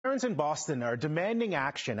Parents in Boston are demanding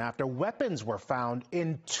action after weapons were found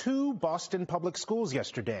in 2 Boston public schools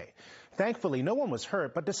yesterday. Thankfully, no one was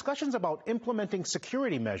hurt, but discussions about implementing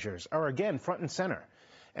security measures are again front and center.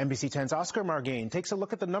 NBC 10's Oscar Margain takes a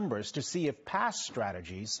look at the numbers to see if past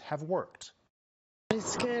strategies have worked.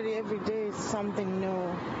 It's scary. Every day is something new,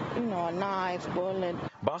 a knife, bullet.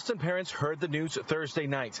 Boston parents heard the news Thursday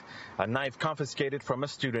night. A knife confiscated from a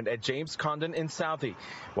student at James Condon in Southie,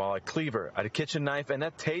 while a cleaver, a kitchen knife, and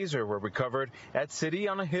a taser were recovered at City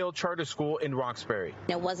on a Hill Charter School in Roxbury.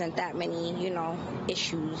 There wasn't that many,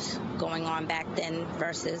 issues going on back then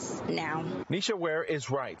versus now. Nisha Ware is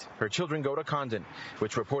right. Her children go to Condon,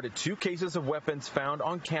 which reported 2 cases of weapons found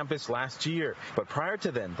on campus last year. But prior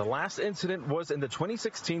to then, the last incident was in the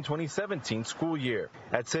 2016-2017 school year.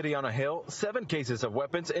 At City on a Hill, 7 cases of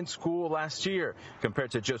weapons in school last year,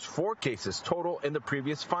 compared to just 4 cases total in the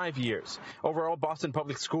previous 5 years. Overall, Boston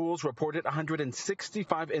Public Schools reported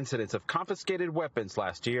 165 incidents of confiscated weapons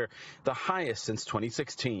last year, the highest since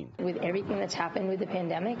 2016. With everything that's happened with the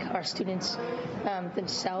pandemic, our students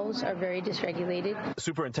themselves are very dysregulated.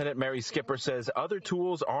 Superintendent Mary Skipper says other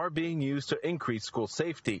tools are being used to increase school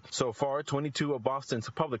safety. So far, 22 of Boston's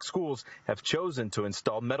public schools have chosen to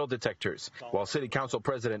install metal detectors, while City Council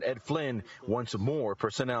President Ed Flynn wants more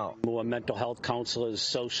personnel. More mental health counselors,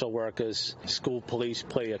 social workers, school police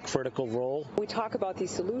play a critical role. We talk about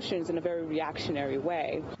these solutions in a very reactionary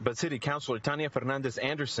way. But City Councilor Tanya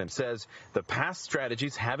Fernandez-Anderson says the past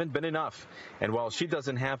strategies haven't been enough. And while she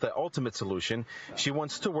doesn't have the ultimate solution, she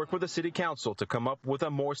wants to work with the City Council to come up with a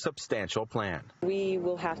more substantial plan. We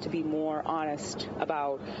will have to be more honest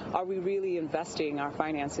about, are we really investing our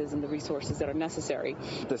finances and the resources that are necessary?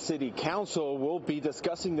 The City Council will be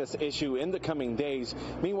discussing this issue in the coming days.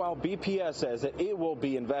 Meanwhile, BPS says that it will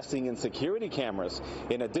be investing in security cameras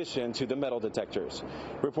in addition to the metal detectors.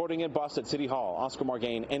 Reporting in Boston City Hall, Oscar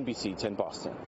Margain, NBC 10 Boston.